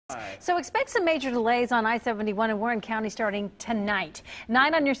So expect some major delays on I-71 in Warren County starting tonight.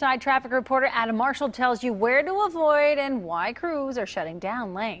 9 on your side, traffic reporter Adam Marshall tells you where to avoid and why crews are shutting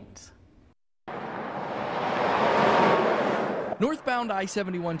down lanes. Northbound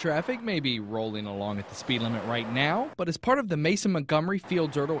I-71 traffic may be rolling along at the speed limit right now, but as part of the Mason-Montgomery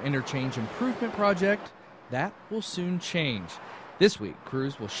Fields-Ertl Interchange Improvement Project, that will soon change. This week,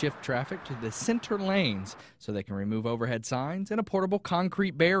 crews will shift traffic to the center lanes so they can remove overhead signs and a portable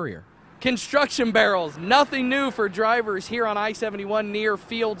concrete barrier. Construction barrels, nothing new for drivers here on I-71 near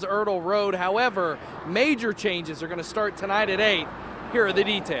Fields-Ertl Road. However, major changes are going to start tonight at 8. Here are the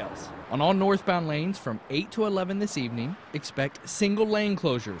details. On all northbound lanes from 8 to 11 this evening, expect single lane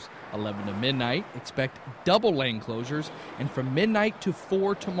closures. 11 to midnight, expect double lane closures. And from midnight to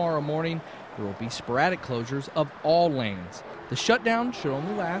 4 tomorrow morning, there will be sporadic closures of all lanes. The shutdown should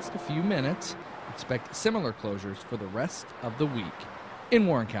only last a few minutes. Expect similar closures for the rest of the week. In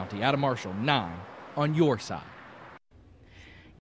Warren County, Adam Marshall, 9 on your side.